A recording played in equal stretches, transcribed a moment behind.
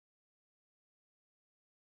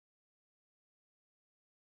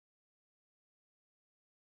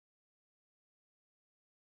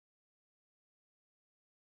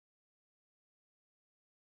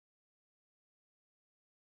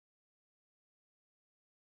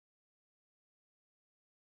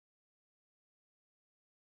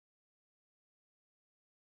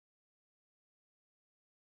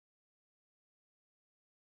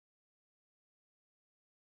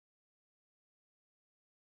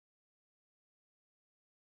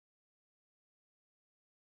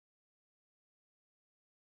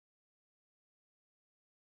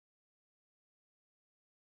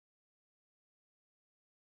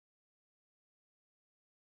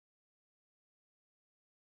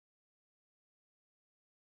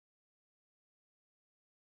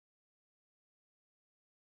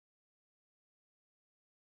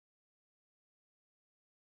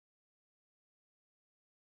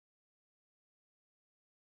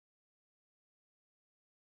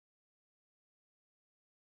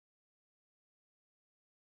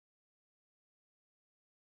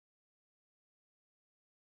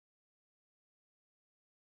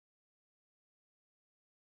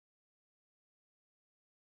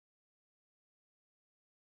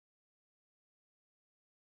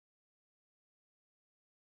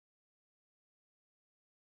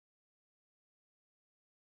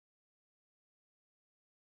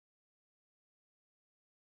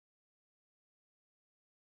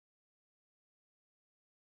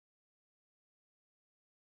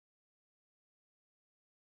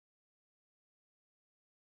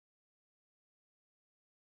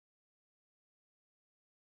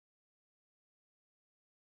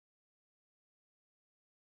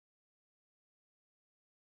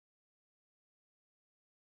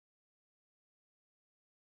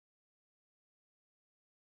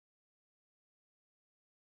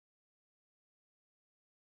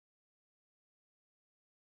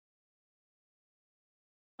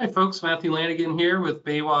Hi folks, Matthew Lanigan here with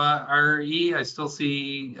BayWa RE. I still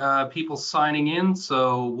see people signing in,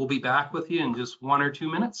 so we'll be back with you in just 1 or 2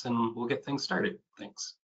 minutes and we'll get things started.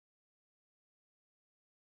 Thanks.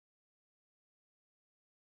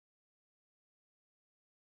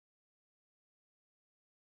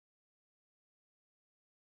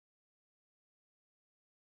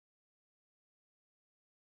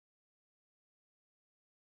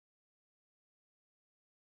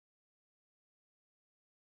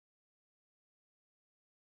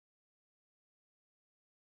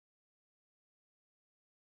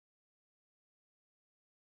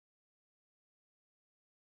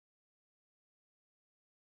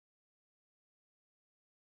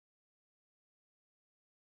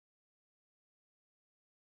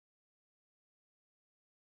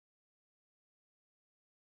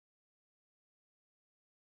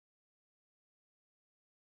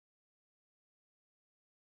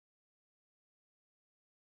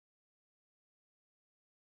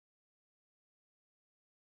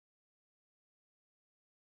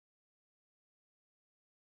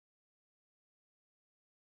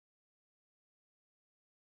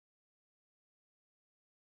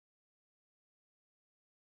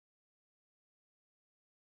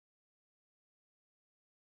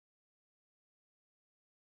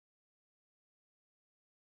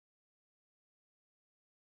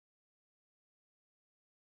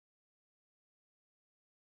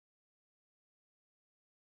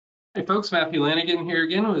 Hey folks, Matthew Lanigan here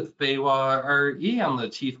again with BayWa RE. I'm the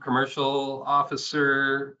Chief Commercial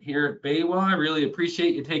Officer here at BayWa. I really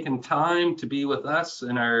appreciate you taking time to be with us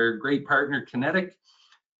and our great partner Kinetic.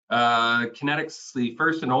 Kinetic's the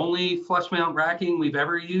first and only flush mount racking we've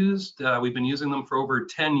ever used. We've been using them for over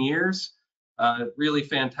 10 years. Really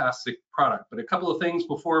fantastic product. But a couple of things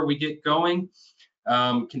before we get going.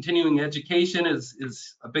 Continuing education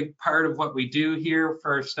is a big part of what we do here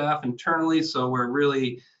for our staff internally, so we're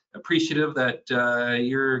really appreciative that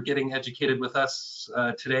you're getting educated with us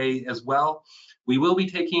today as well. We will be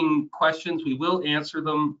taking questions. We will answer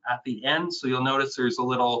them at the end, so you'll notice there's a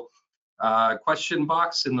little question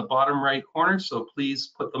box in the bottom right corner, so please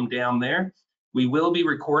put them down there. We will be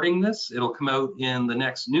recording this. It'll come out in the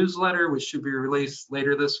next newsletter, which should be released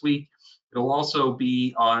later this week. It'll also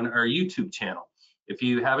be on our YouTube channel. If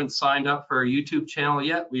you haven't signed up for our YouTube channel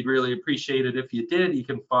yet, we'd really appreciate it if you did. You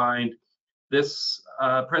can find this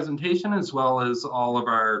presentation as well as all of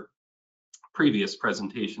our previous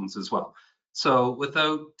presentations as well. So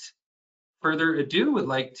without further ado, I'd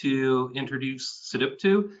like to introduce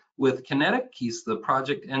Sudipto with Kinetic. He's the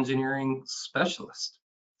project engineering specialist.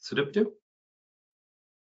 Sudipto.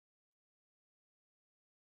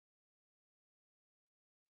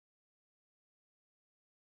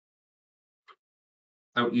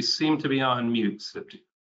 Oh, you seem to be on mute, Sudipto.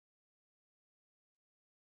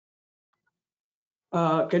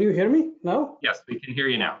 Can you hear me now? Yes, we can hear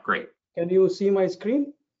you now. Great. Can you see my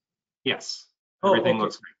screen? Yes, everything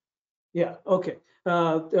looks great. Yeah, okay.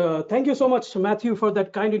 Thank you so much, Matthew, for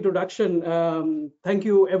that kind introduction. Thank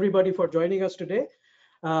you, everybody, for joining us today.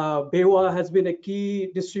 BayWa has been a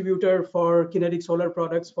key distributor for Kinetic solar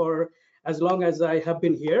products for as long as I have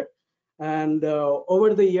been here. And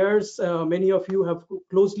over the years, many of you have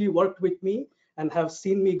closely worked with me and have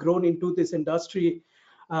seen me grown into this industry,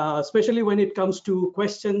 especially when it comes to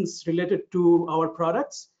questions related to our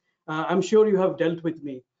products. I'm sure you have dealt with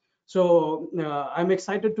me. So I'm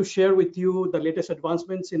excited to share with you the latest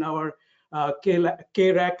advancements in our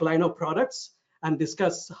K-Rack line of products and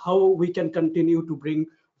discuss how we can continue to bring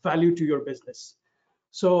value to your business.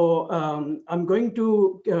 So I'm going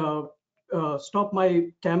to stop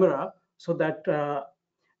my camera so that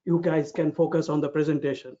you guys can focus on the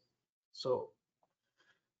presentation. So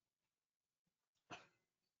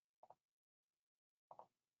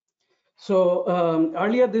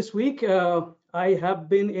earlier this week, I have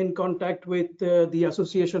been in contact with the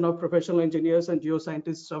Association of Professional Engineers and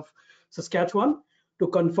Geoscientists of Saskatchewan to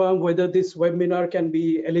confirm whether this webinar can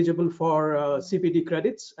be eligible for CPD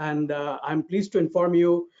credits. And I'm pleased to inform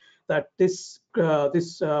you that this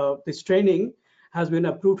training has been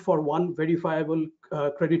approved for 1 verifiable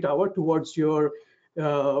credit hour towards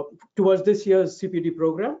this year's CPD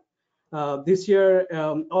program. This year,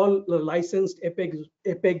 all licensed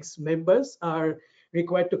APEX members are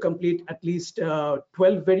required to complete at least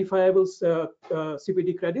 12 verifiable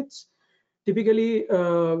CPD credits. Typically,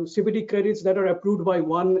 CPD credits that are approved by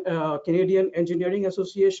one Canadian Engineering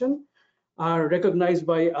Association are recognized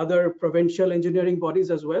by other provincial engineering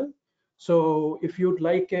bodies as well. So if you'd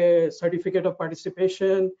like a certificate of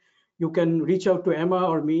participation, you can reach out to Emma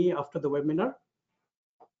or me after the webinar.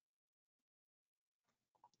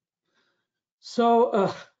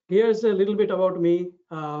 So here's a little bit about me.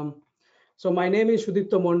 So my name is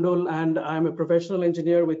Sudipto Mondol, and I'm a professional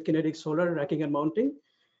engineer with Kinetic Solar Racking and Mounting.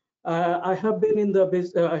 I have been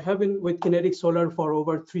with Kinetic Solar for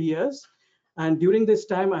over 3 years, and during this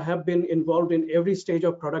time, I have been involved in every stage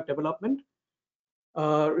of product development.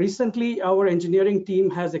 Recently, our engineering team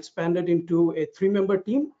has expanded into a 3-member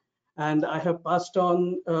team, and I have passed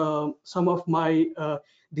on some of my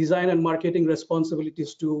design and marketing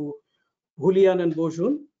responsibilities to Julian and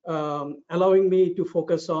Bojun, allowing me to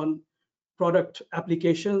focus on product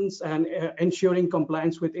applications and ensuring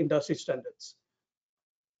compliance with industry standards.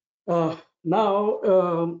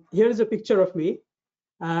 Now, here is a picture of me,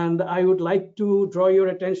 and I would like to draw your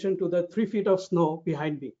attention to the 3 feet of snow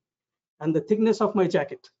behind me and the thickness of my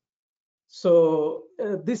jacket. So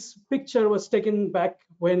this picture was taken back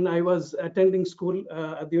when I was attending school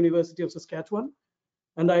at the University of Saskatchewan.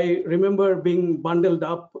 And I remember being bundled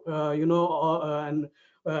up, and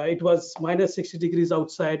it was minus 60 degrees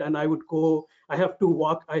outside, and I had to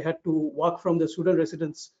walk from the student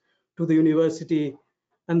residence to the university.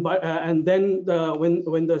 And then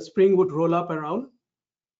when the spring would roll up around,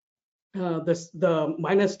 the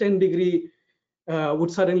minus 10 degree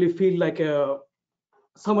would suddenly feel like a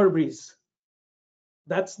summer breeze.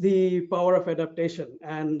 That's the power of adaptation,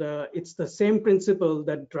 and it's the same principle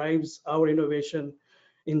that drives our innovation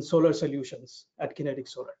in solar solutions at Kinetic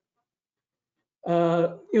Solar.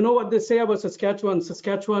 You know what they say about Saskatchewan?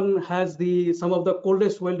 Saskatchewan has some of the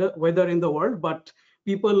coldest weather in the world, but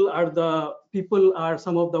people are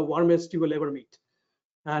some of the warmest you will ever meet.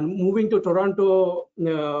 And moving to Toronto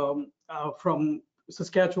from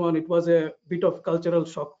Saskatchewan, it was a bit of cultural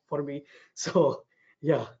shock for me. So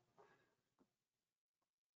yeah.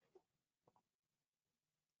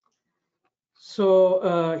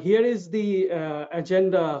 So here is the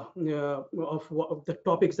agenda of the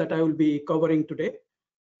topics that I will be covering today.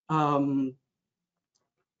 I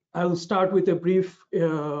will start with a brief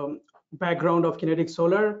background of Kinetic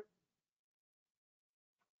Solar,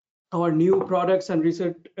 our new products and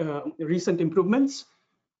recent improvements,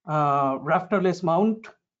 rafterless mount,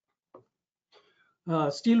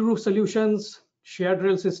 steel roof solutions, shared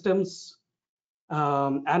rail systems,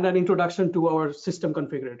 and an introduction to our system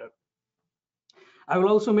configurator. I will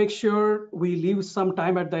also make sure we leave some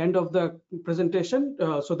time at the end of the presentation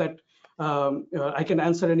so that I can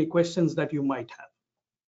answer any questions that you might have.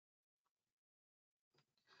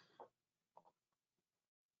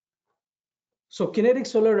 So Kinetic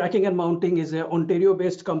Solar Racking and Mounting is an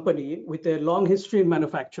Ontario-based company with a long history in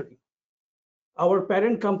manufacturing. Our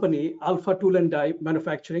parent company, Alpha Tool and Die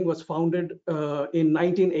Manufacturing, was founded in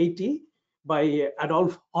 1980 by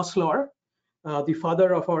Adolf Osler, the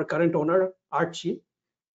father of our current owner, Archie.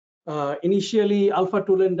 Initially, Alpha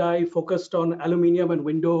Tool and Die focused on aluminum and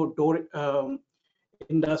window door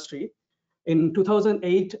industry. In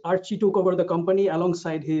 2008, Archie took over the company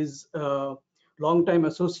alongside his longtime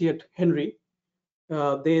associate, Henry.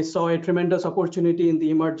 They saw a tremendous opportunity in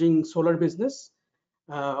the emerging solar business.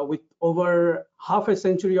 With over half a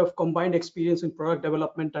century of combined experience in product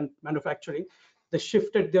development and manufacturing, they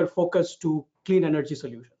shifted their focus to clean energy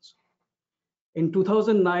solutions. In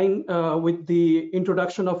 2009, with the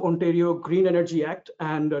introduction of Ontario Green Energy Act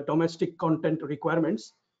and domestic content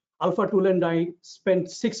requirements, Alpha Tool and Die spent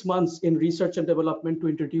 6 months in research and development to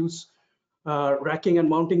introduce racking and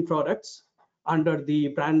mounting products under the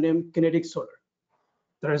brand name Kinetic Solar.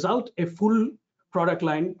 The result, a full product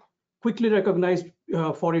line quickly recognized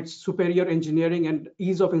for its superior engineering and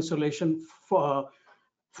ease of installation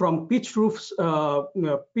from pitch roof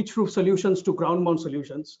solutions to ground mount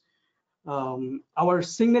solutions. Our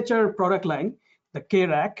signature product line, the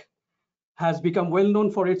K-Rack, has become well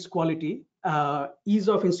known for its quality, ease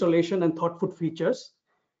of installation, and thoughtful features.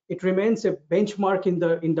 It remains a benchmark in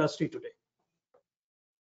the industry today.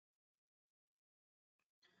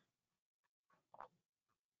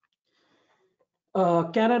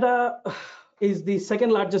 Canada is the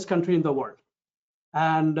second largest country in the world.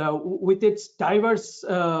 And with its diverse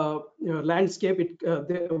landscape,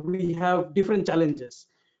 we have different challenges.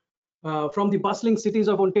 From the bustling cities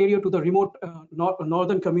of Ontario to the remote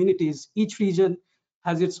northern communities, each region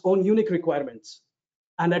has its own unique requirements.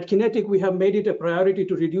 And at Kinetic, we have made it a priority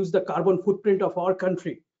to reduce the carbon footprint of our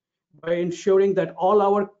country by ensuring that all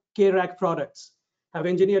our K-Rack products have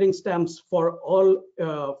engineering stamps for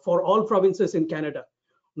all provinces in Canada,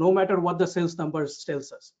 no matter what the sales numbers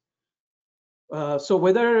tells us. So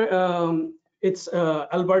whether it's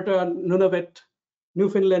Alberta, Nunavut,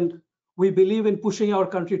 Newfoundland, we believe in pushing our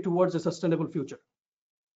country towards a sustainable future.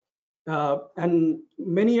 And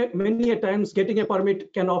many a times getting a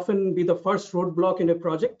permit can often be the first roadblock in a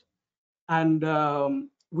project. And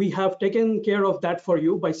we have taken care of that for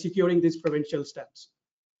you by securing these provincial stamps.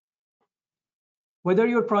 Whether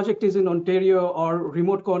your project is in Ontario or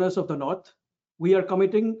remote corners of the North, we are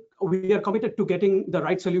committed to getting the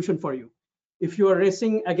right solution for you. If you are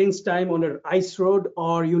racing against time on an ice road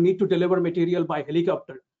or you need to deliver material by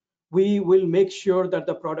helicopter, we will make sure that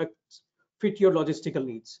the products fit your logistical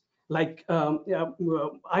needs. Like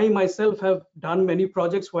I myself have done many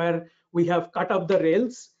projects where we have cut up the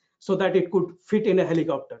rails so that it could fit in a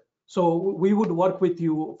helicopter. So we would work with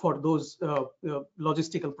you for those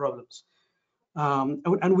logistical problems.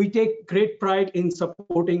 And we take great pride in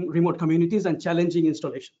supporting remote communities and challenging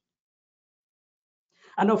installation.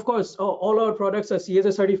 And of course, all our products are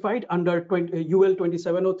CSA certified under UL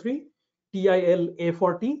 2703, TIL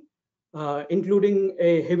A40, including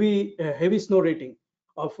a heavy snow rating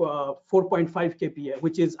of 4.5 kPa,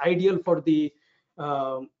 which is ideal for the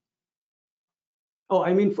 5.4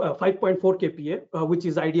 kPa, which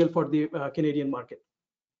is ideal for the Canadian market.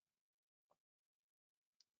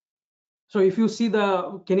 So if you see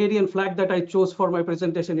the Canadian flag that I chose for my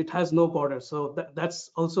presentation, it has no border. So that's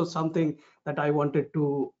also something that I wanted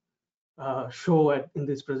to show in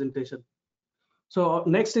this presentation. So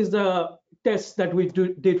next is the tests that we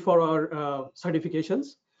did for our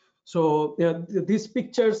certifications. So these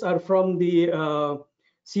pictures are from the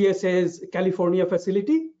CSA's California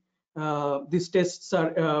facility. These tests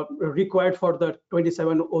are required for the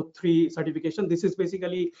 2703 certification. This is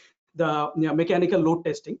basically the mechanical load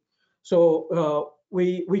testing. So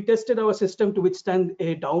we tested our system to withstand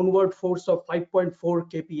a downward force of 5.4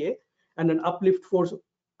 kPa and an uplift force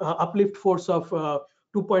of 2.4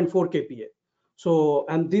 kPa. So,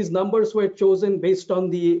 and these numbers were chosen based on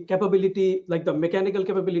the capability, like the mechanical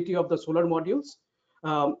capability of the solar modules.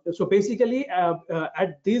 So basically,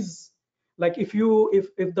 at this, like if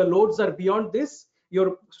the loads are beyond this,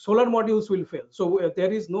 your solar modules will fail. So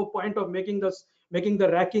there is no point of making the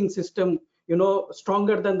racking system,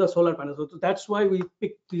 stronger than the solar panels. So that's why we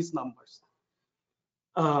picked these numbers.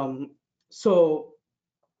 And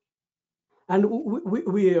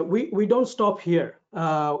we don't stop here.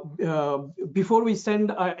 Before we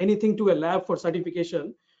send anything to a lab for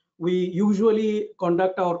certification, we usually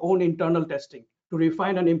conduct our own internal testing to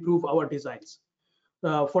refine and improve our designs.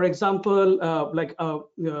 For example,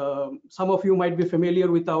 some of you might be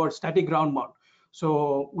familiar with our static ground mount.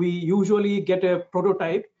 So we usually get a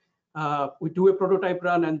prototype, we do a prototype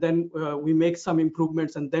run, and then we make some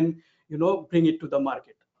improvements and then bring it to the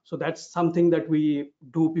market. So that's something that we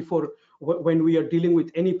do before when we are dealing with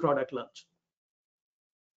any product launch.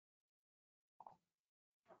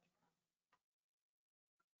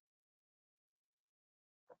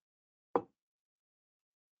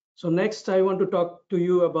 So next, I want to talk to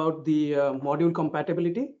you about the module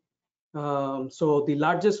compatibility. So the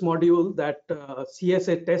largest module that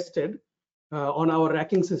CSA tested on our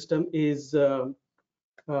racking system is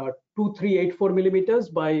 2384 millimeters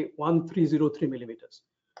by 1303 millimeters.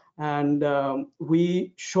 And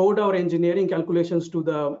we showed our engineering calculations to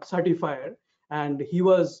the certifier, and he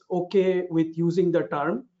was okay with using the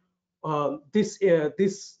term this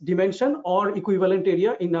dimension or equivalent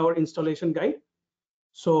area in our installation guide.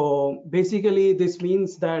 So basically, this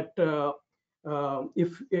means that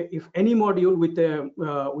if any module with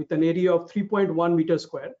an area of 3.1 meters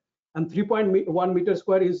square, and 3.1 meters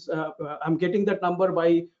square is I'm getting that number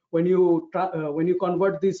by when you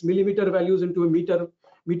convert these millimeter values into meter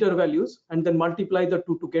values and then multiply the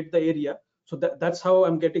two to get the area. So that's how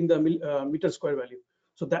I'm getting the meter square value.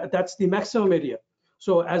 So that's the maximum area.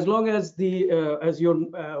 So as long as your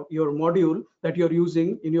module that you're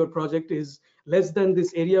using in your project is less than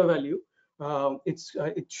this area value,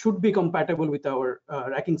 it should be compatible with our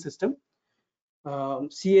racking system.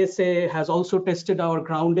 CSA has also tested our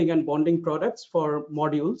grounding and bonding products for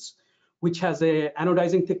modules, which has a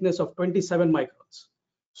anodizing thickness of 27 microns.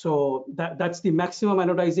 So that's the maximum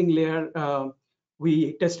anodizing layer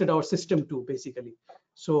we tested our system to, basically.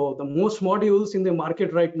 So the most modules in the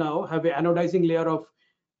market right now have an anodizing layer of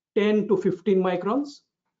 10 to 15 microns.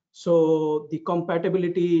 So the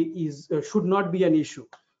compatibility should not be an issue.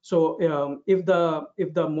 So if the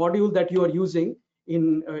module that you are using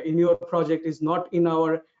in your project is not in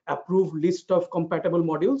our approved list of compatible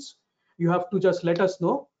modules, you have to just let us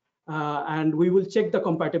know, and we will check the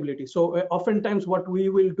compatibility. So oftentimes what we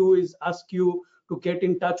will do is ask you to get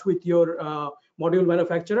in touch with your module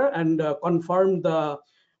manufacturer and confirm the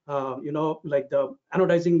like the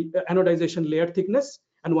anodization layer thickness.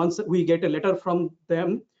 And once we get a letter from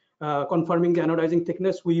them confirming the anodizing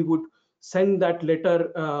thickness, we would send that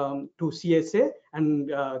letter to CSA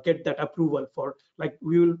and get that approval for, like,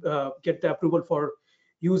 we will get the approval for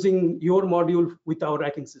using your module with our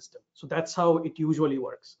racking system. So that's how it usually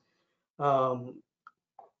works.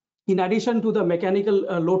 In addition to the mechanical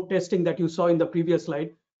load testing that you saw in the previous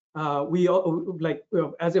slide, we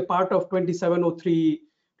as a part of 2703,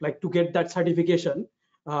 like to get that certification,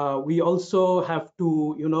 we also have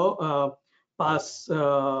to pass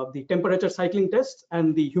the temperature cycling tests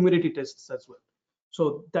and the humidity tests as well.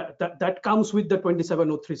 So that comes with the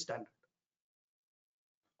 2703 standard.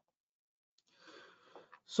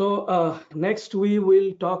 So next we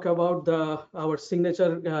will talk about our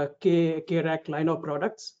signature K-Rack line of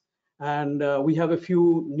products, and we have a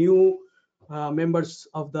few new members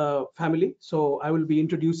of the family. So I will be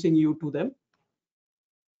introducing you to them.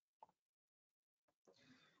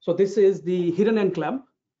 So this is the hidden end clamp.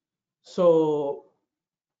 So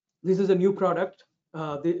this is a new product.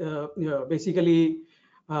 Basically,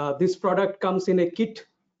 this product comes in a kit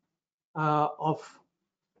of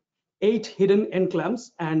 8 hidden end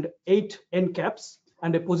clamps and 8 end caps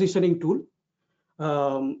and a positioning tool.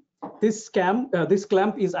 This clamp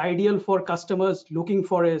is ideal for customers looking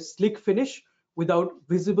for a slick finish without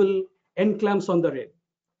visible end clamps on the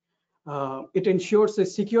rail. It ensures a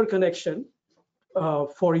secure connection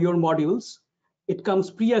for your modules. It comes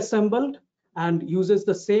pre-assembled and uses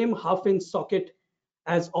the same half-inch socket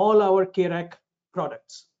as all our K-Rack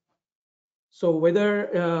products. So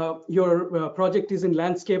whether your project is in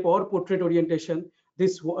landscape or portrait orientation,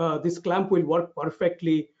 this clamp will work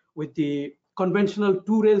perfectly with the conventional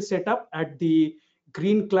 2-rail setup at the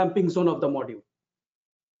green clamping zone of the module.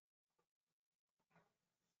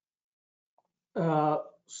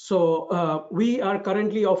 So we are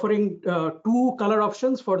currently offering 2 color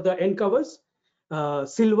options for the end covers,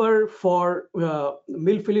 silver for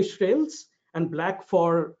mill finish rails and black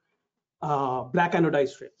for black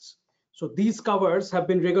anodized rails. So these covers have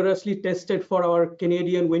been rigorously tested for our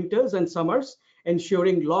Canadian winters and summers,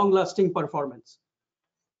 ensuring long-lasting performance.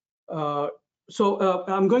 So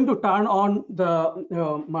I'm going to turn on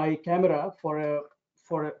my camera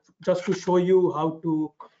just to show you how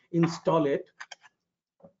to install it.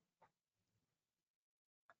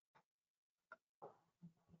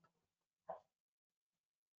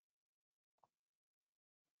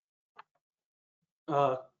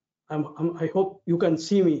 I hope you can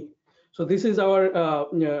see me. So this is our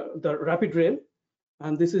the rapid rail,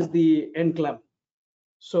 and this is the end clamp.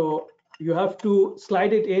 So you have to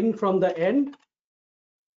slide it in from the end,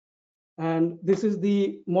 and this is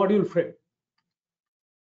the module frame.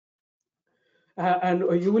 And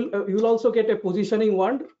you will also get a positioning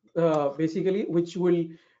wand, basically, which will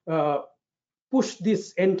push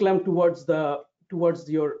this end clamp towards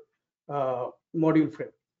your module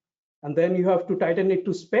frame. And then you have to tighten it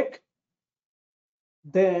to spec.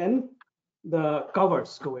 Then the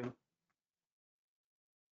covers go in.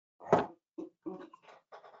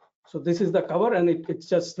 So this is the cover, and it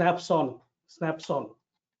just snaps on.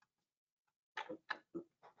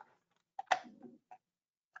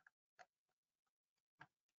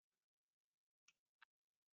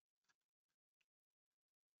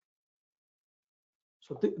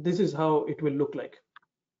 So this is how it will look like.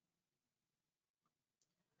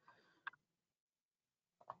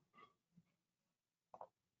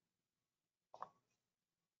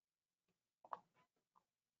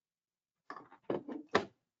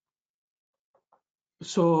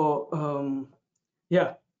 So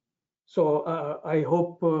yeah, so I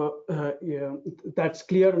hope yeah, that's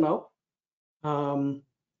clear now.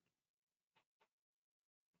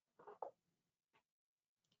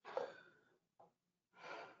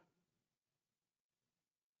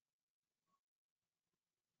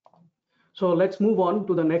 So let's move on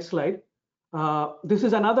to the next slide. This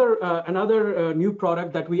is another new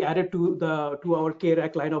product that we added to our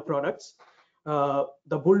K-Rack line of products, the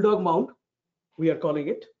Bulldog Mount, we are calling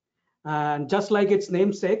it. And just like its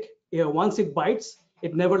namesake, once it bites,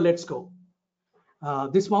 it never lets go.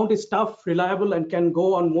 This mount is tough, reliable, and can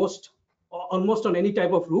go on almost on any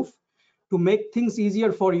type of roof. To make things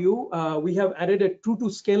easier for you, we have added a true to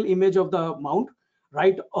scale image of the mount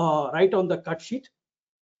right on the cut sheet.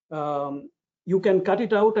 You can cut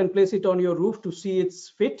it out and place it on your roof to see its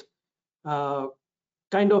fit,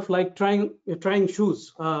 kind of like trying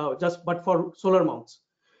shoes, but for solar mounts.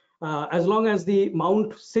 As long as the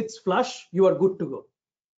mount sits flush, you are good to go.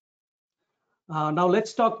 Now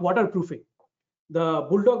let's talk waterproofing. The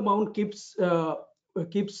Bulldog Mount keeps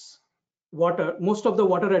most of the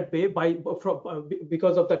water at bay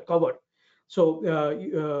because of that cover. So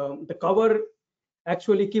the cover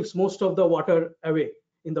actually keeps most of the water away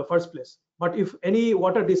in the first place. But if any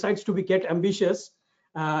water decides to get ambitious,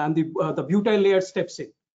 and the butyl layer steps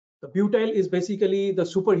in. The butyl is basically the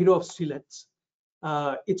superhero of sealants.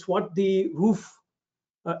 It's what the roof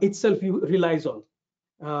itself relies on.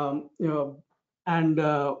 And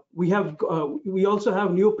we also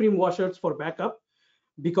have neoprene washers for backup,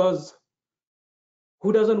 because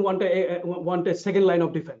who doesn't want a second line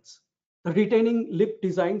of defense? The retaining lip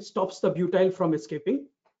design stops the butyl from escaping.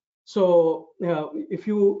 So if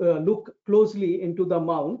you look closely into the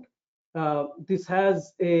mount, this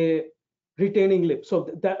has a retaining lip. So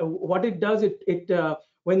that what it does,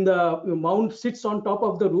 when the mount sits on top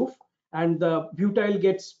of the roof and the butyl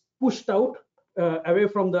gets pushed out away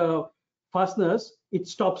from the fasteners, it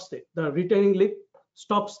stops it. The retaining lip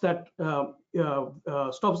stops that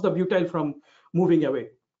stops the butyl from moving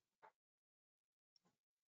away.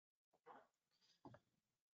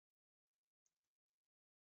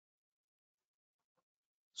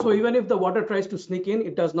 So even if the water tries to sneak in,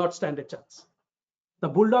 it does not stand a chance. The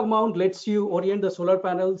Bulldog Mount lets you orient the solar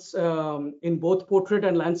panels in both portrait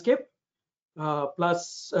and landscape.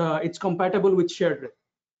 Plus, it's compatible with shared rail.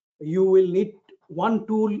 You will need one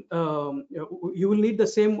tool. You will need the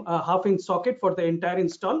same half-inch socket for the entire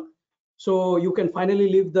install, so you can finally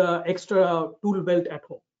leave the extra tool belt at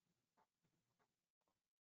home.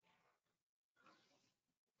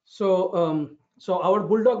 So our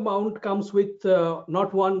Bulldog Mount comes with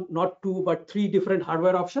not one, not two, but 3 different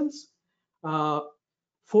hardware options.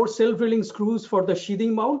 4 self-drilling screws for the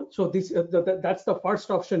sheathing mount. So this that's the first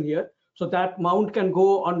option here. So that mount can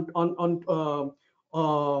go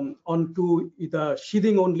onto the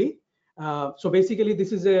sheathing only. So basically,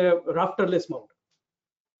 this is a rafterless mount.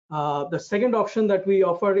 The second option that we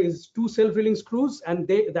offer is 2 self-drilling screws, and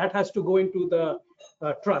that has to go into the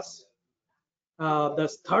truss. The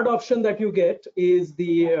third option that you get is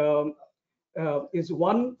is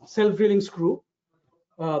 1 self-drilling screw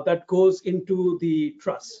that goes into the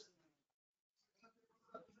truss.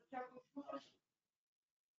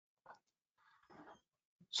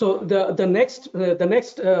 So the next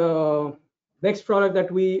product that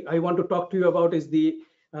I want to talk to you about is the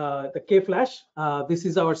K-Flash. This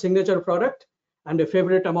is our signature product and a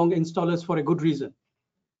favorite among installers for a good reason.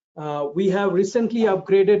 We have recently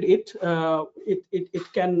upgraded it.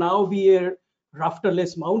 It can now be a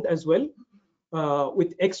rafterless mount as well,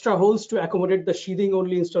 with extra holes to accommodate the sheathing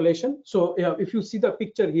only installation. So if you see the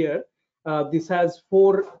picture here, this has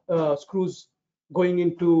 4 screws going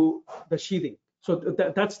into the sheathing. So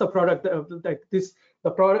that's the product. The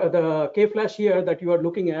K-Flash here that you are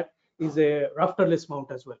looking at is a rafterless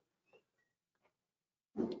mount as well.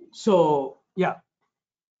 So yeah.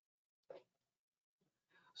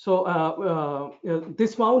 So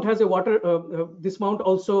this mount has a this mount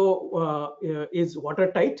also is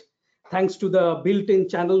watertight, thanks to the built-in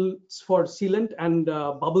channels for sealant and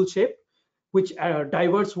bubble shape, which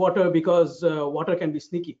diverts water because water can be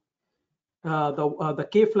sneaky. The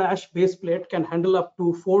K-Flash base plate can handle up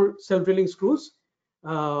to 4 self-drilling screws,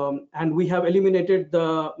 and we have eliminated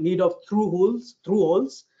the need of through holes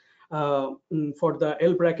for the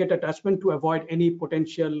L bracket attachment to avoid any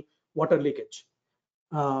potential water leakage.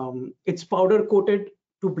 It's powder coated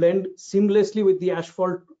to blend seamlessly with the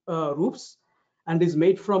asphalt roofs, and is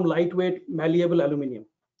made from lightweight malleable aluminum.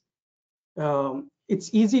 It's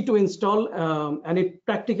easy to install, and it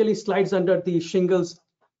practically slides under the shingles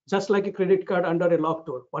just like a credit card under a locked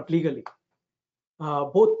door, but legally.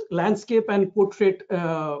 Both landscape and portrait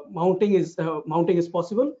mounting is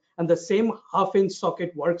possible, and the same half-inch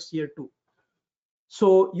socket works here too.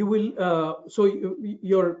 So you will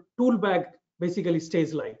your tool bag basically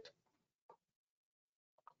stays light.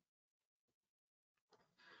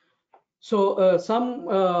 So some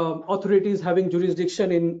authorities having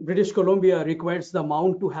jurisdiction in British Columbia requires the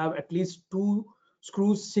mount to have at least 2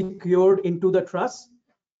 screws secured into the truss.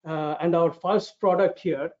 And our first product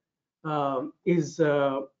here is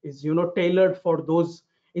tailored for those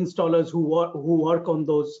installers who work on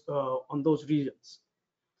those regions.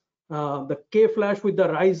 The K-Flash with the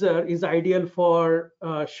riser is ideal for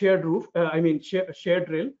shared roof. Shared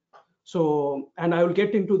rail. So, and I will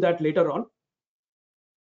get into that later on.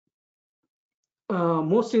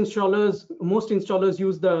 Most installers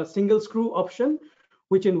use the single screw option,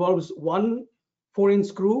 which involves 1 4-inch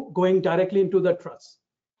screw going directly into the truss.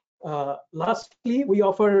 Lastly, we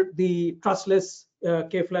offer the trussless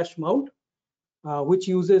K-Flash mount, which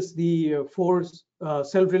uses the 4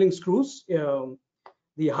 self-drilling screws.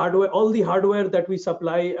 The hardware, all the hardware that we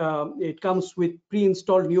supply, it comes with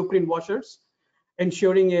pre-installed neoprene washers,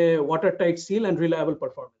 ensuring a watertight seal and reliable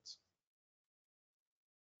performance.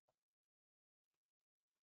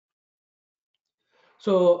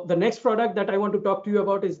 So the next product that I want to talk to you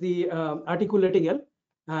about is the articulating L,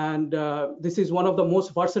 and this is one of the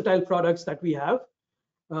most versatile products that we have.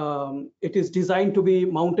 It is designed to be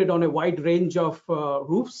mounted on a wide range of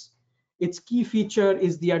roofs. Its key feature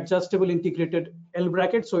is the adjustable integrated L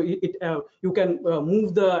bracket. So you can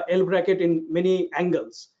move the L bracket in many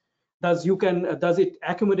angles. Thus it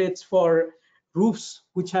accommodates for roofs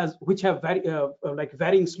which have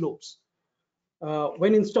varying slopes.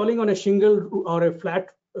 When installing on a shingle or a flat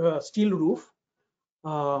steel roof,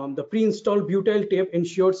 the pre-installed butyl tape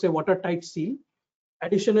ensures a watertight seal.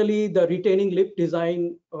 Additionally, the retaining lip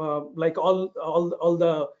design, like all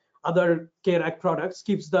the other K-Rack products,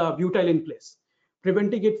 keeps the butyl in place,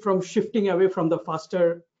 preventing it from shifting away from the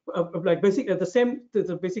faster, basically the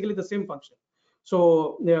same function.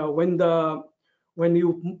 So when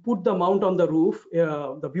you put the mount on the roof,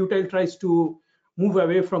 the butyl tries to move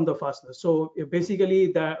away from the fastener. So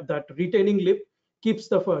basically that retaining lip keeps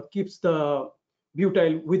the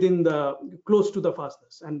butyl within the close to the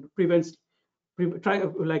fasteners and prevents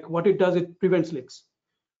what it does, it prevents leaks.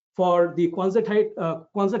 For the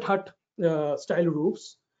Quonset hut style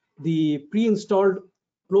roofs, the pre-installed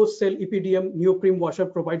closed cell EPDM neoprene washer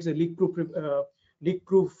provides a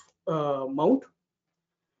leak-proof mount.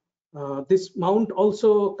 This mount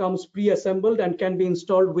also comes pre-assembled and can be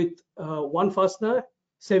installed with one fastener,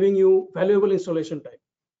 saving you valuable installation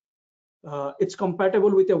time. It's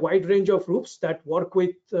compatible with a wide range of roofs that work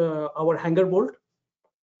with our hanger bolt,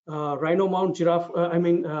 Rhino mount,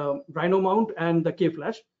 Rhino mount, and the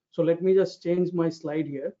K-flash. So let me just change my slide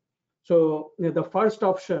here. So the first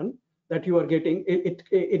option that you are getting,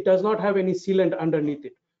 it does not have any sealant underneath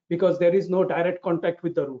it because there is no direct contact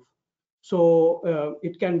with the roof. So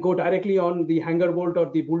it can go directly on the hanger bolt or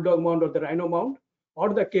the Bulldog mount or the Rhino mount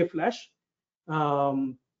or the K-flash.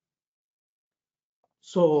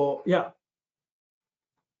 So yeah.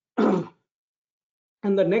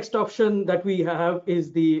 And the next option that we have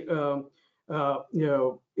is the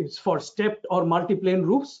it's for stepped or multi-plane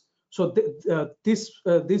roofs. So this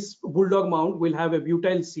Bulldog mount will have a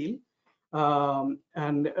butyl seal,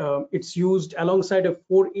 and it's used alongside a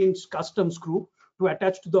 4-inch custom screw to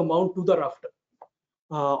attach to the mount to the rafter.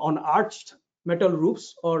 On arched metal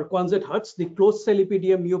roofs or Quonset huts, the closed cell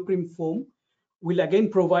EPDM neoprene foam will again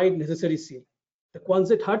provide necessary seal. The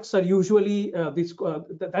Quonset huts are usually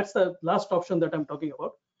that's the last option that I'm talking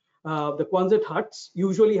about. The Quonset huts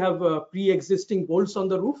usually have pre-existing bolts on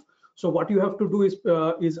the roof. So what you have to do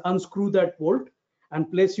is unscrew that bolt and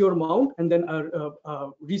place your mount, and then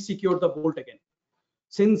re-secure the bolt again.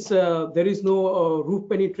 Since there is no roof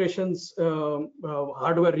penetrations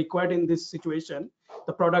hardware required in this situation,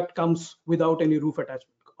 the product comes without any roof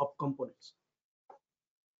attachment of components.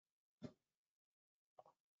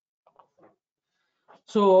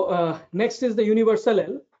 So next is the Universal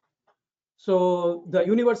L. So the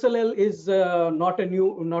Universal L is not a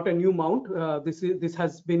new mount. This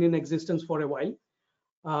has been in existence for a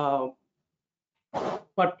while,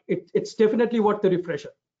 but it's definitely worth the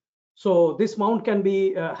refresher. So this mount can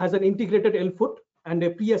be has an integrated L foot and a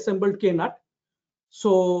pre-assembled K nut.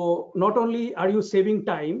 So not only are you saving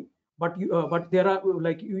time, but there are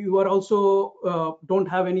you are also don't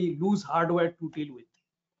have any loose hardware to deal with.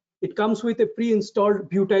 It comes with a pre-installed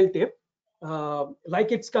butyl tape,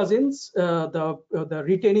 like its cousins, the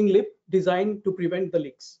retaining lip designed to prevent the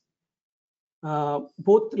leaks.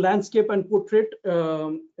 Both landscape and portrait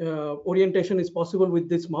orientation is possible with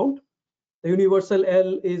this mount. The Universal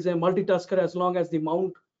L is a multitasker as long as the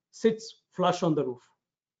mount sits flush on the roof.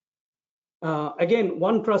 Again,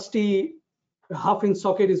 one trusty half-inch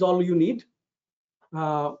socket is all you need.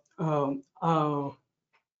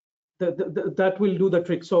 That will do the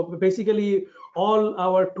trick. So basically, all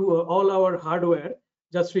our hardware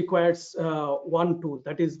just requires one tool,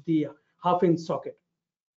 that is the half-inch socket.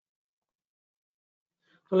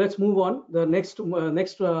 So let's move on. The next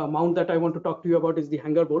mount that I want to talk to you about is the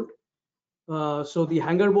hanger bolt. So the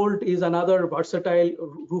hanger bolt is another versatile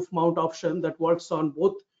roof mount option that works on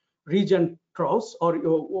both ridge and troughs,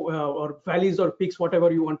 or valleys or peaks,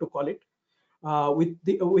 whatever you want to call it.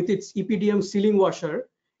 With its EPDM sealing washer,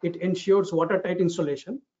 it ensures watertight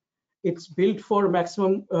installation. It's built for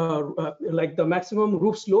maximum, the maximum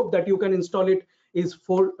roof slope that you can install it is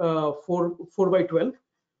 4 by 12,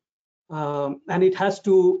 and it has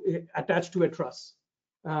to attach to a truss.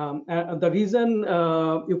 The reason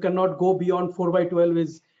you cannot go beyond 4 by 12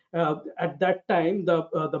 is at that time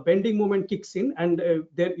the bending moment kicks in, and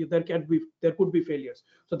there could be failures.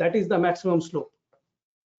 So that is the maximum slope.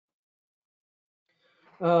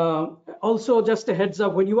 Also, just a heads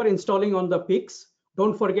up, when you are installing on the peaks,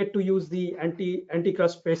 don't forget to use the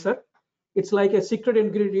anti-crust spacer. It's like a secret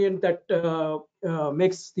ingredient that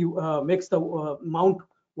makes the mount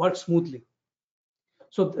work smoothly.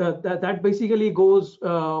 So that basically goes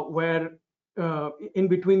where in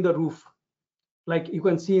between the roof, like you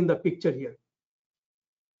can see in the picture here.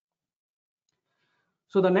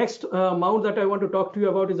 So the next mount that I want to talk to you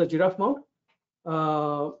about is a giraffe mount.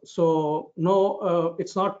 So no,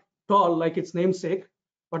 it's not tall like its namesake,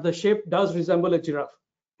 but the shape does resemble a giraffe,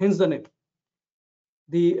 hence the name.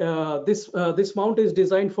 This mount is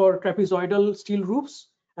designed for trapezoidal steel roofs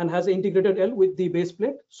and has an integrated L with the base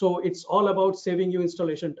plate. So it's all about saving you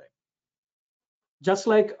installation time. Just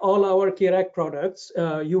like all our Kinetic products,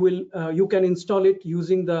 you can install it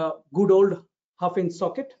using the good old half-inch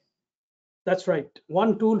socket. That's right,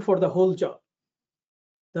 one tool for the whole job.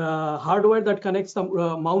 The hardware that connects the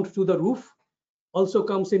mount to the roof also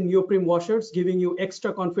comes in neoprene washers, giving you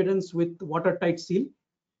extra confidence with watertight seal.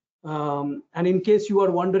 And in case you are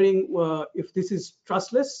wondering if this is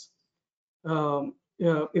trussless,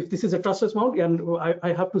 if this is a trussless mount, and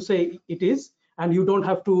I have to say it is, and you don't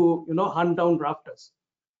have to hunt down rafters.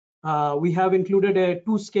 We have included a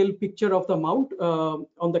 2-scale picture of the mount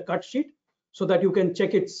on the cut sheet so that you can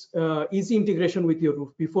check its easy integration with your roof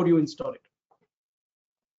before you install it.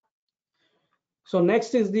 So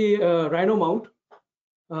next is the Rhino mount.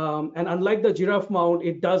 And unlike the giraffe mount,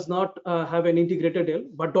 it does not have an integrated L,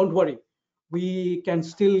 but don't worry, we can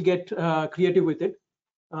still get creative with it.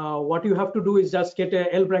 What you have to do is just get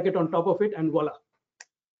a L bracket on top of it and voila.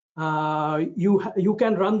 You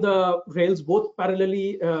can run the rails both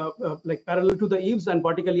parallelly, like parallel to the eaves and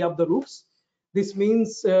vertically up the roofs. This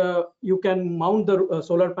means you can mount the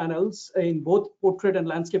solar panels in both portrait and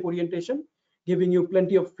landscape orientation, giving you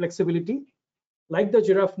plenty of flexibility. Like the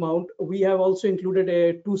giraffe mount, we have also included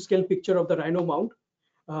a 2-scale picture of the Rhino mount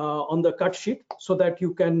on the cut sheet so that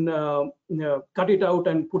you can cut it out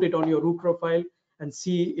and put it on your roof profile and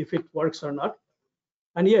see if it works or not.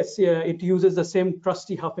 And yes, it uses the same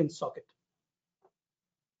trusty half-inch socket.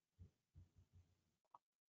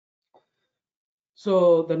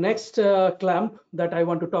 So the next clamp that I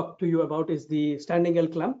want to talk to you about is the standing L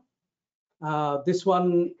clamp. This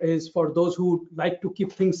one is for those who like to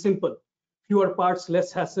keep things simple, fewer parts,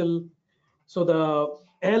 less hassle. So the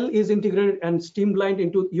L is integrated and streamlined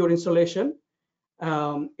into your installation.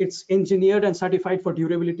 It's engineered and certified for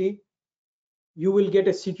durability. You will get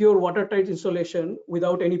a secure watertight installation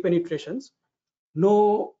without any penetrations.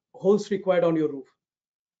 No holes required on your roof.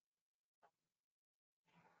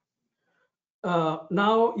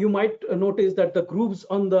 Now you might notice that the grooves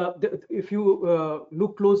on if you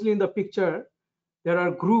look closely in the picture, there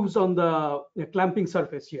are grooves on the clamping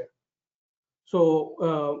surface here.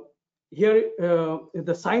 So here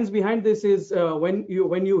the science behind this is when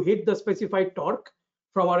you hit the specified torque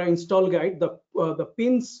from our install guide, the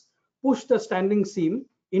pins push the standing seam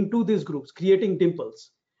into these grooves, creating dimples.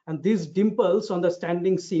 And these dimples on the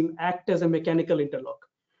standing seam act as a mechanical interlock,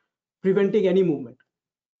 preventing any movement.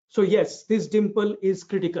 So yes, this dimple is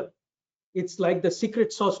critical. It's like the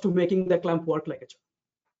secret sauce to making the clamp work like a charm.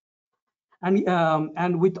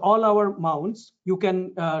 And with all our mounts, you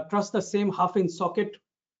can trust the same half-inch socket.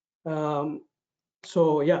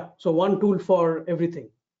 So yeah, so one tool for everything.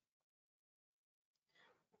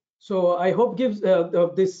 So I hope gives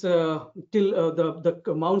this till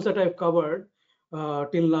the mounts that I've covered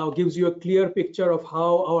till now gives you a clear picture of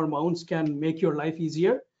how our mounts can make your life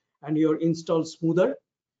easier and your install smoother.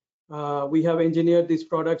 We have engineered these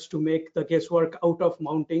products to make the guesswork out of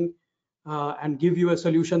mounting and give you a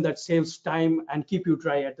solution that saves time and keep you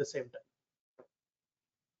dry at the same time.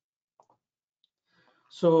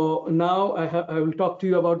 So now I will talk to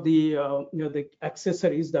you about the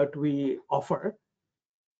accessories that we offer.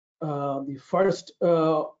 The first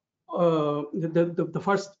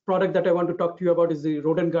product that I want to talk to you about is the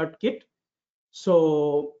rodent guard kit.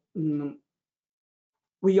 So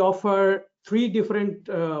we offer 3 different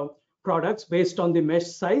products based on the mesh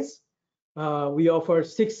size. We offer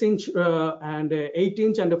 6-inch and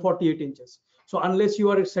 8-inch and 48 inches. So unless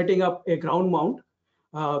you are setting up a ground mount,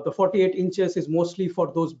 the 48 inches is mostly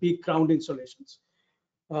for those big ground installations.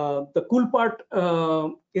 The cool part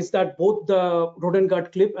is that both the rodent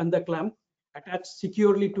guard clip and the clamp attach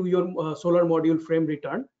securely to your solar module frame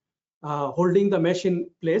return, holding the mesh in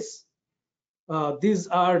place. These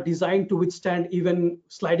are designed to withstand even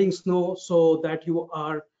sliding snow, so that you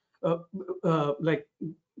are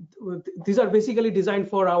these are basically designed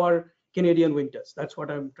for our Canadian winters. That's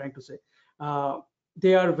what I'm trying to say.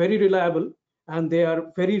 They are very reliable and they are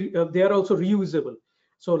also reusable.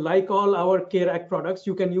 So like all our Kinetic products,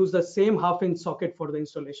 you can use the same half-inch socket for the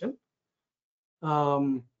installation.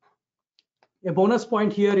 A bonus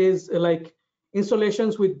point here is like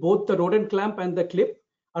installations with both the rodent clamp and the clip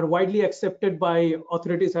are widely accepted by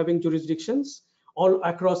authorities having jurisdictions all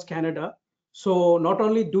across Canada. So not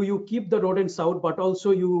only do you keep the rodents out, but also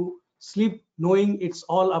you sleep knowing it's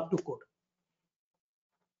all up to code.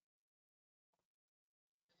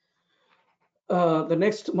 The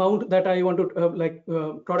next mount that I want to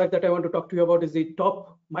product that I want to talk to you about is the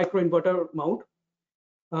top microinverter mount.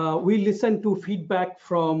 We listen to feedback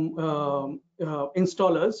from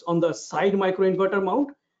installers on the side microinverter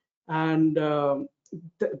mount, and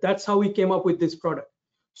that's how we came up with this product.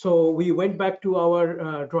 So we went back to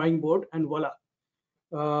our drawing board, and voila,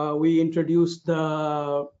 we introduced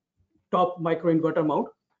the top microinverter mount.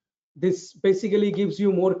 This basically gives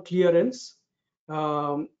you more clearance,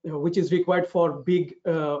 which is required for big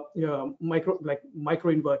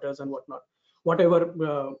microinverters and whatnot,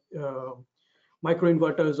 whatever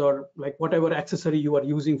microinverters or like whatever accessory you are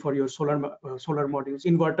using for your solar modules,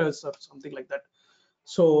 inverters or something like that.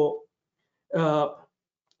 So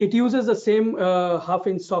it uses the same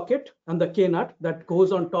half-inch socket and the K-nut that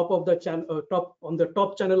goes on top of the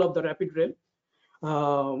top channel of the rapid rail.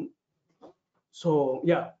 So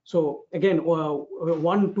yeah, so again,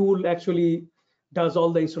 one tool actually does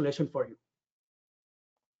all the installation for you.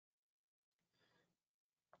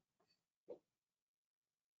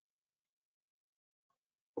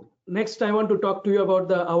 Next, I want to talk to you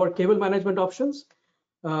about our cable management options.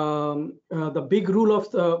 The big rule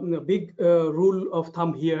of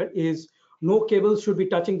thumb here is no cables should be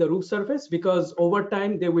touching the roof surface, because over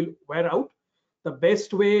time they will wear out. The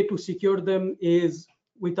best way to secure them is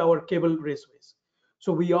with our cable raceways.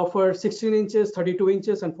 So we offer 16 inches, 32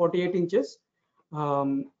 inches, and 48 inches.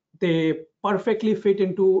 They perfectly fit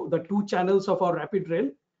into the two channels of our rapid rail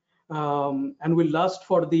and will last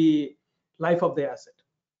for the life of the asset.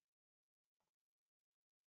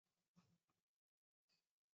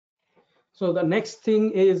 So the next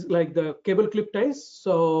thing is like the cable clip ties.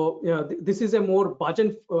 So yeah, this is a more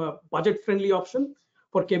budget friendly option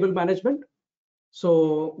for cable management.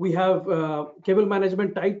 So we have cable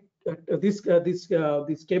management type. These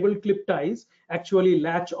cable clip ties actually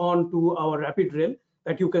latch on to our rapid rail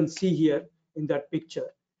that you can see here in that picture,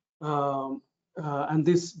 and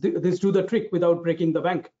this do the trick without breaking the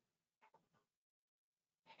bank.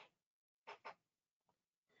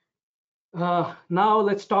 Now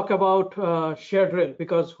let's talk about shared rail,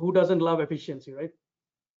 because who doesn't love efficiency, right?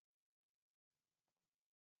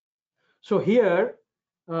 So here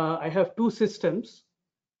I have two systems.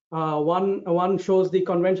 One shows the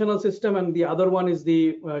conventional system, and the other one is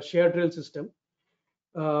the shared rail system.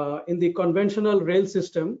 In the conventional rail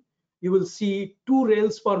system, you will see two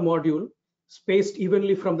rails per module spaced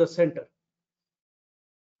evenly from the center.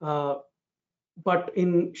 But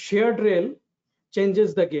in shared rail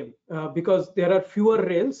changes the game because there are fewer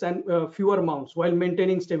rails and fewer mounts while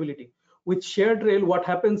maintaining stability. With shared rail, what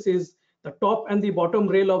happens is the top and the bottom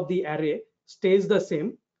rail of the array stays the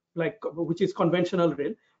same, which is conventional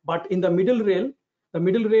rail. But in the middle rail,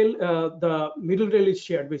 the middle rail is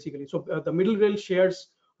shared basically. So the middle rail shares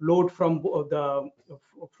load from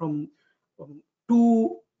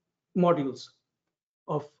two modules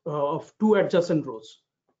of two adjacent rows.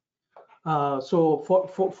 So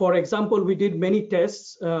for example, we did many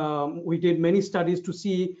tests, we did many studies to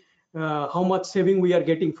see how much saving we are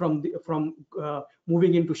getting from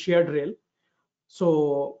moving into shared rail.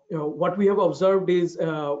 So what we have observed is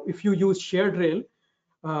if you use shared rail,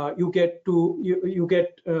 you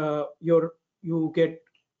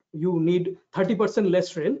need 30%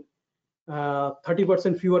 less rail,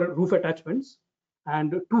 30% fewer roof attachments,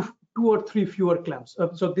 and two or three fewer clamps.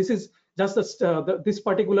 So this is just this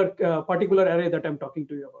particular array that I'm talking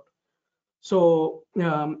to you about. So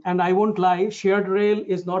and I won't lie, shared rail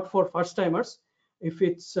is not for first timers. If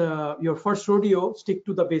it's your first rodeo, stick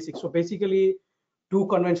to the basics. So basically, do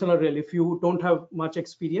conventional rail if you don't have much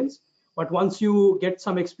experience. But once you get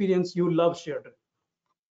some experience, you love shared rail.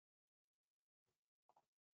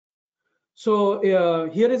 So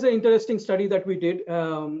here is an interesting study that we did.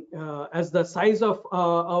 As the size of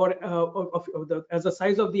the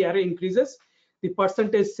size of the array increases, the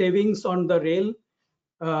percentage savings on the rail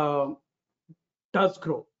does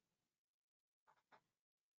grow.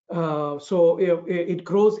 So it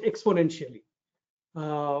grows exponentially,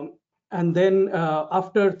 and then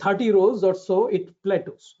after 30 rows or so, it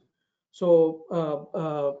plateaus. So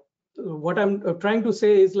what I'm trying to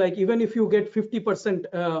say is, like, even if you get 50%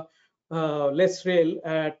 less rail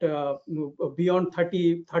at beyond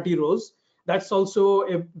 30 rows, that's also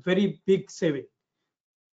a very big saving.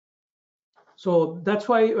 So that's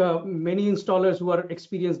why many installers who are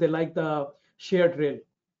experienced, they like the shared rail.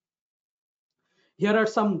 Here are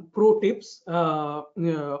some pro tips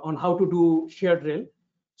on how to do shared rail.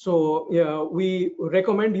 So yeah, we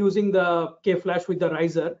recommend using the K-flash with the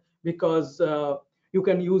riser because you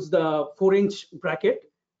can use the 4-inch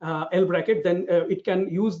bracket, L bracket, then it can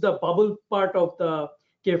use the bubble part of the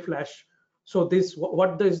K-flash. So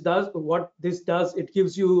what this does, it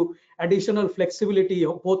gives you additional flexibility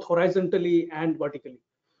both horizontally and vertically.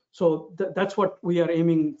 So that's what we are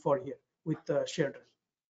aiming for here with shared rail.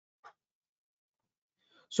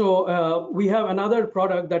 So we have another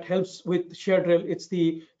product that helps with shared rail. It's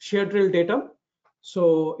the shared rail datum.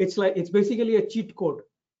 So it's basically a cheat code.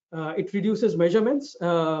 It reduces measurements,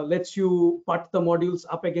 lets you put the modules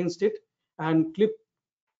up against it and clip.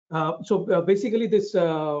 Basically this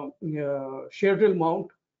shared rail mount,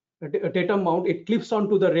 datum mount, it clips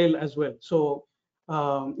onto the rail as well. So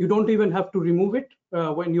you don't even have to remove it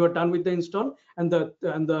when you are done with the install, and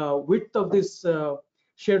the width of this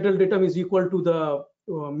shared rail datum is equal to the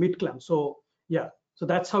mid clamp. So yeah, so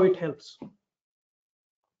that's how it helps.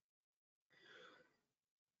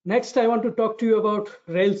 Next, I want to talk to you about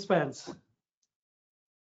rail spans.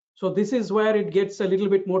 So this is where it gets a little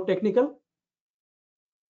bit more technical.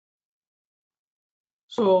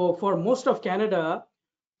 So for most of Canada,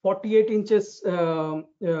 48 inches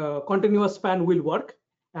continuous span will work,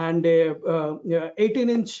 and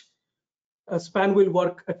 18-inch span will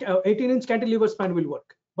work. 18-inch cantilever span will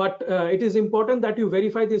work. But it is important that you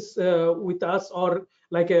verify this with us or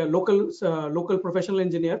like a local professional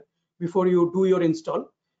engineer before you do your install.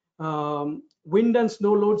 Wind and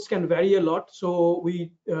snow loads can vary a lot, so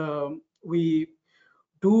we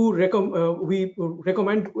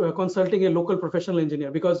recommend consulting a local professional engineer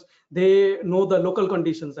because they know the local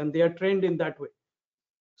conditions and they are trained in that way.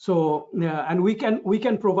 So and we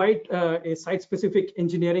can provide a site specific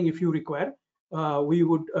engineering if you require.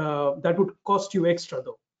 That would cost you extra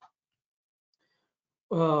though.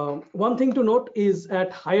 One thing to note is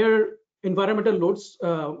at higher environmental loads,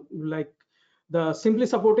 like the simply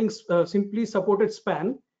supported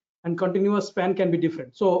span and continuous span can be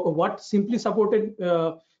different. So what simply supported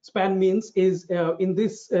span means is in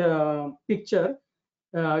this picture,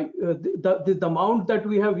 the mount that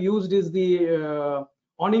we have used is the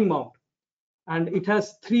awning mount, and it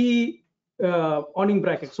has 3 awning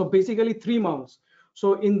brackets. So basically 3 mounts.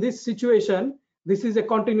 So in this situation, this is a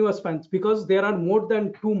continuous span because there are more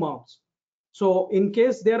than 2 mounts. So in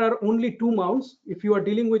case there are only 2 mounts, if you are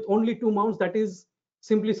dealing with only 2 mounts, that is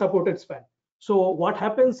simply supported span. So what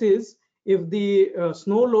happens is if the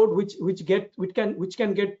snow load which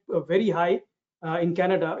can get very high in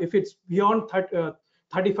Canada, if it's beyond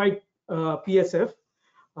 35 PSF,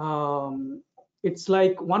 it's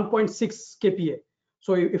like 1.6 kPa.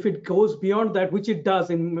 So if it goes beyond that, which it does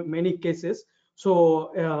in many cases,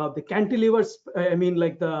 so the cantilevers, I mean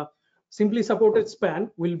like the simply supported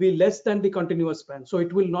span will be less than the continuous span. So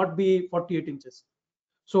it will not be 48 inches.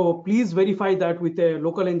 So please verify that with a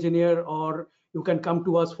local engineer, or you can come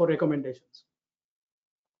to us for recommendations.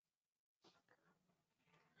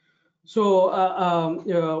 So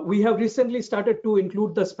we have recently started to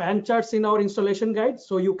include the span charts in our installation guide.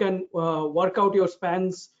 So you can work out your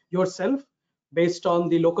spans yourself based on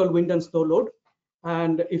the local wind and snow load.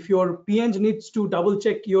 And if your PNG needs to double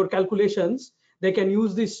check your calculations, they can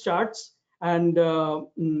use these charts and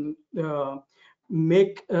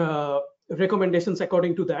make recommendations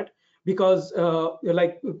according to that, because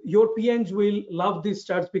like your PNG will love these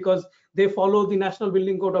charts because they follow the National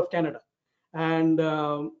Building Code of Canada. And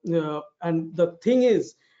the thing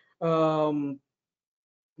is, National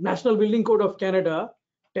Building Code of Canada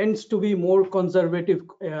tends to be more conservative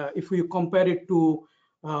if we compare it to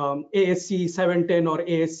ASC 710 or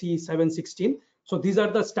ASC 716. So these are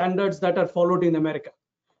the standards that are followed in America.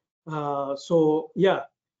 So yeah,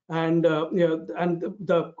 and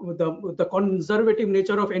the conservative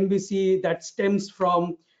nature of NBC that stems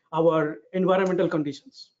from our environmental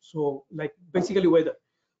conditions. So like basically weather.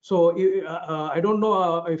 So I don't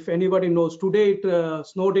know if anybody knows, today it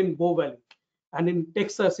snowed in Bow Valley, and in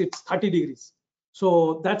Texas it's 30 degrees.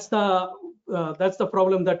 So that's the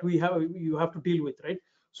problem that you have to deal with, right?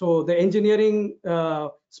 So the engineering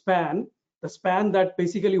span, the span that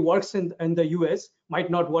basically works in the US might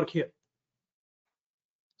not work here.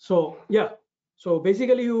 So yeah, so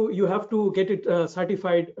basically you have to get it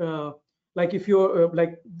certified. Like if you're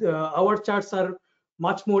our charts are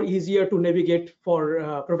much more easier to navigate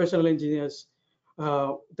for professional engineers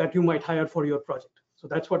that you might hire for your project. So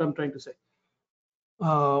that's what I'm trying to say.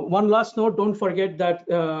 One last note, don't forget that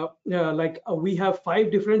we have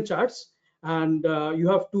 5 different charts, and you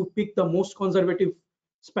have to pick the most conservative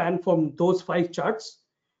span from those 5 charts.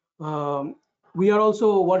 We are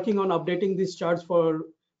also working on updating these charts for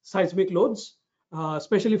seismic loads.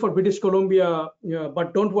 especially for British Columbia.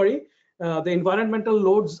 But don't worry, the environmental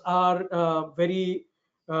loads are very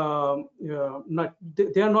they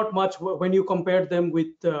are not much when you compare them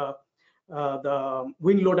with the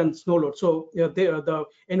wind load and snow load. So the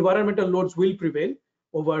environmental loads will prevail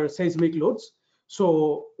over seismic loads.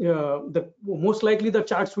 So most likely the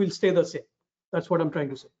charts will stay the same. That's what I'm trying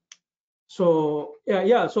to say. So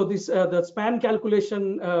yeah. So this the span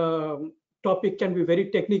calculation topic can be very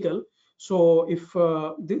technical. So if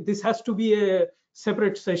this has to be a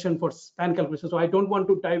separate session for span calculation, so I don't want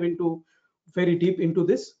to dive into very deep into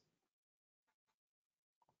this.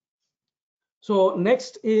 So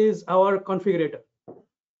next is our configurator.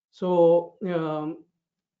 So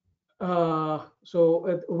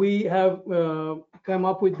we have come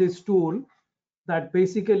up with this tool that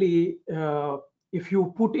basically if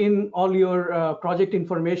you put in all your project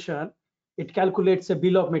information, it calculates a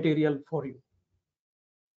bill of material for you.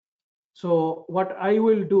 So what I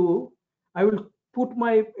will do, I will put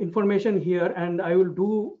my information here and I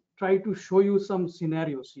will try to show you some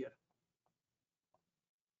scenarios here.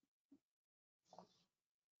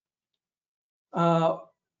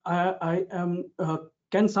 I am.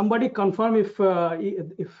 Can somebody confirm if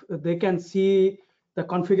they can see the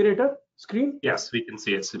configurator screen? Yes, we can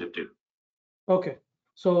see it, Sudipto. Okay,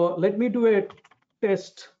 so let me do a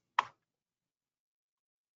test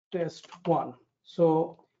one.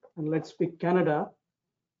 So and let's pick Canada.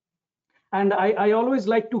 And I always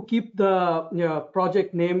like to keep the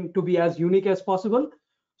project name to be as unique as possible,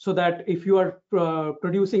 so that if you are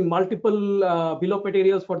producing multiple bill of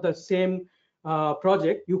materials for the same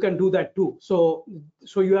project, you can do that too. So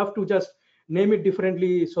you have to just name it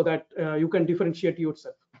differently so that you can differentiate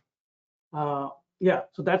yourself. Yeah,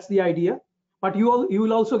 so that's the idea. But you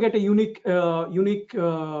will also get a unique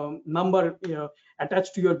number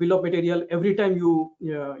attached to your bill of material every time you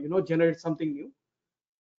generate something new.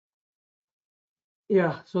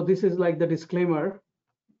 Yeah, so this is like the disclaimer.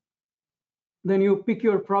 Then you pick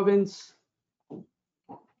your province.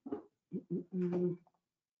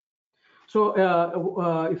 So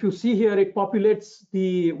if you see here, it populates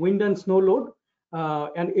the wind and snow load.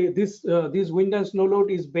 This wind and snow load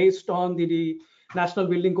is based on the National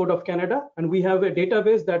Building Code of Canada. And we have a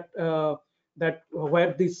database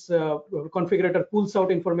where this configurator pulls out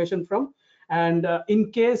information from. And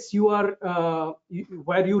in case you are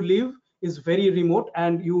where you live is very remote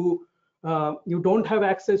and you don't have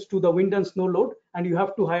access to the wind and snow load, and you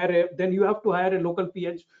have to hire a local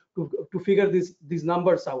PH to figure these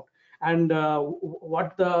numbers out. And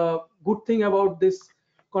what the good thing about this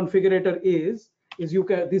configurator is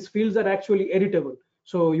these fields are actually editable.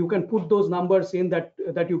 So you can put those numbers in that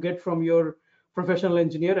you get from your professional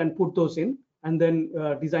engineer and put those in, and then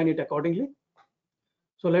design it accordingly.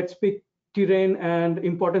 So let's pick terrain and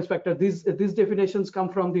importance factor. These definitions come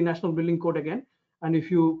from the National Building Code again. And if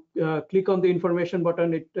you click on the information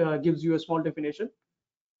button, it gives you a small definition.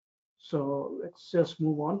 So let's just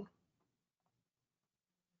move on.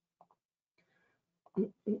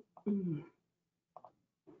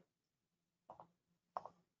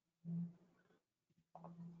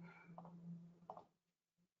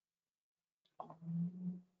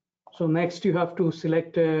 So next you have to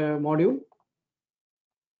select a module.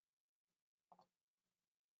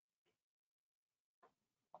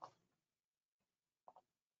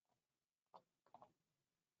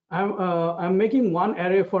 I'm making one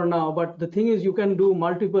array for now, but the thing is you can do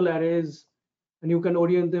multiple arrays and you can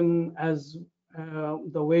orient them as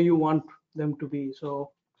the way you want them to be.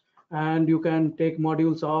 So, and you can take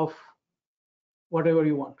modules of whatever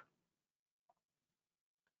you want.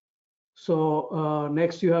 So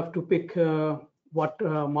next you have to pick what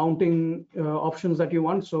mounting options that you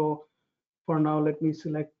want. So for now, let me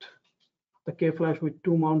select the K-flash with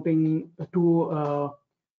two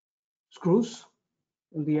screws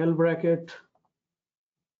in the L bracket.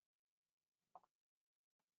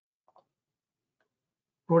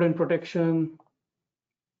 Rodent protection.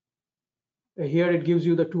 Here it gives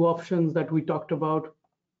you the two options that we talked about.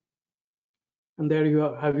 And there you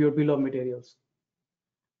have your bill of materials.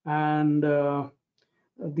 And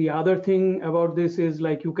the other thing about this is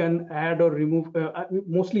like you can add or remove,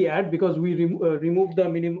 mostly add, because we remove the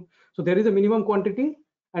minimum. So there is a minimum quantity,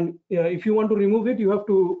 and if you want to remove it, you have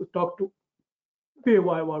to talk to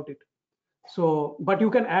BayWa about it. So, but you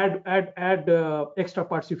can add extra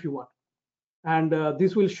parts if you want, and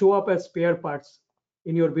this will show up as spare parts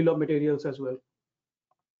in your bill of materials as well.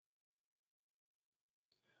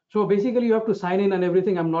 So basically you have to sign in and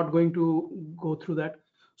everything. I'm not going to go through that.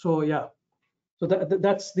 So yeah, so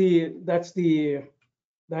that's the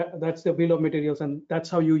bill of materials, and that's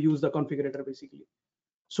how you use the configurator basically.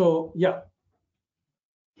 So yeah,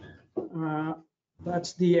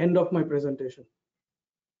 That's the end of my presentation.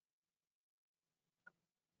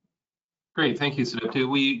 Great, thank you, Sudipto.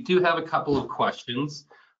 We do have a couple of questions.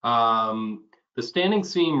 The standing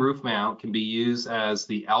seam roof mount can be used as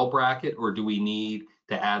the L bracket, or do we need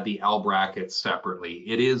to add the L bracket separately?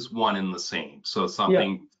 It is one and the same, so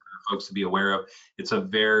something for folks to be aware of. It's a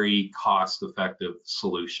very cost-effective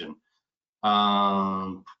solution.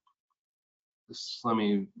 Let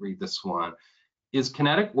me read this one. Is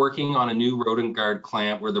Kinetic working on a new rodent guard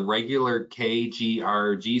clamp where the regular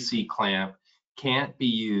KGR-GC clamp can't be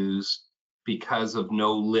used because of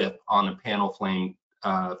no lip on the panel frame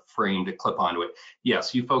to clip onto it?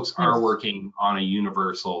 Yes, you folks are working on a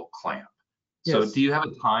universal clamp. So do you have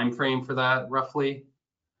a time frame for that roughly?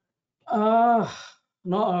 No,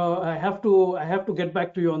 I have to get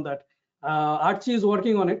back to you on that. Archie is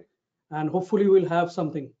working on it, and hopefully we'll have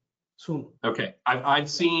something soon. Okay, I've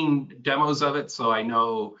seen demos of it, so I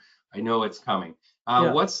know it's coming.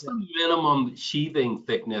 What's the minimum sheathing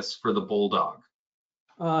thickness for the Bulldog?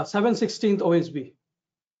 7/16 OSB.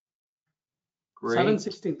 Great.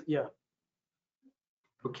 7/16, yeah.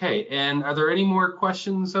 Okay, and are there any more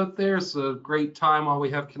questions out there? It's a great time while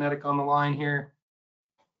we have Kinetic on the line here.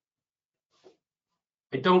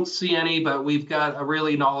 I don't see any, but we've got a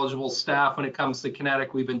really knowledgeable staff when it comes to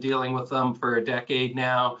Kinetic. We've been dealing with them for a decade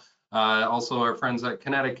now. Also, our friends at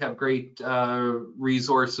Kinetic have great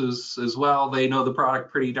resources as well. They know the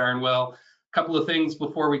product pretty darn well. A couple of things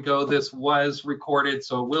before we go. This was recorded,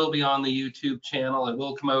 so it will be on the YouTube channel. It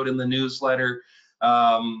will come out in the newsletter.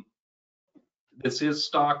 This is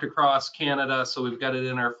stocked across Canada, so we've got it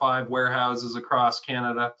in our 5 warehouses across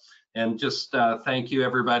Canada. And just thank you,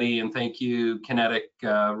 everybody, and thank you, Kinetic.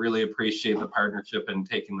 Really appreciate the partnership and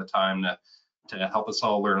taking the time to help us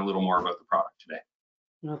all learn a little more about the product today.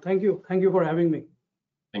 No, thank you. Thank you for having me.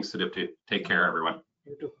 Thanks, Sudipto. Take care, everyone.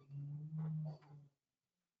 You too.